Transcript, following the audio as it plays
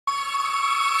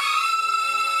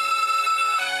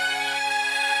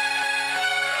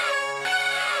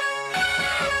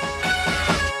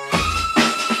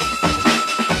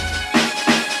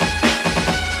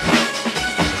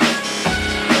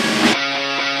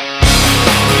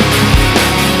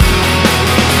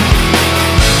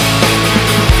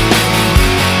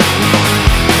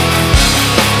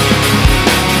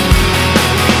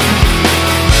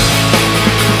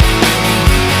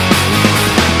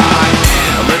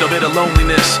of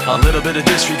loneliness, a little bit of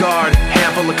disregard,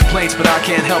 handful of complaints, but I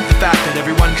can't help the fact that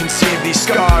everyone can see these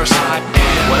scars. I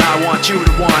am what I want you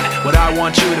to want, what I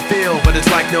want you to feel, but it's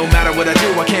like no matter what I do,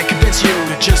 I can't convince you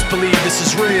to just believe this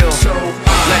is real. So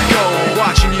let go,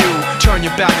 watching you turn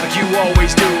your back like you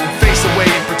always do, face away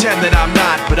and pretend that I'm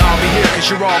not, but I'll be here cause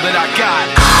you're all that I got.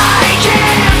 I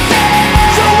can't feel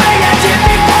the way I did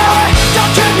before.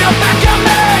 Don't turn your back on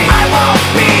me, I won't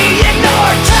be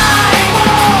ignored. Time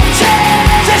won't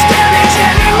change this damage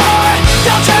anymore.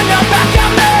 Don't turn your back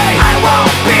on me, I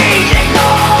won't be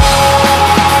ignored.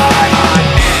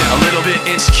 I'm a little bit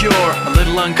insecure, a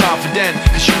little unconfident,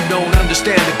 cause you don't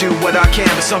understand to do what I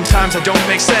can, but sometimes I don't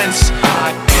make sense.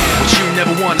 I am what you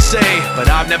never want to say,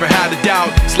 but I've never had a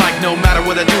doubt. It's like no matter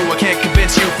what I do, I can't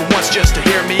convince you for once just to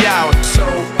hear me out. So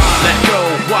let go,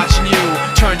 watching you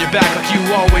turn your back like you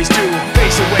always do,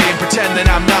 face away and pretend that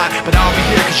I'm not, but I'll be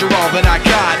here cause you're all that I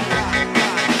got.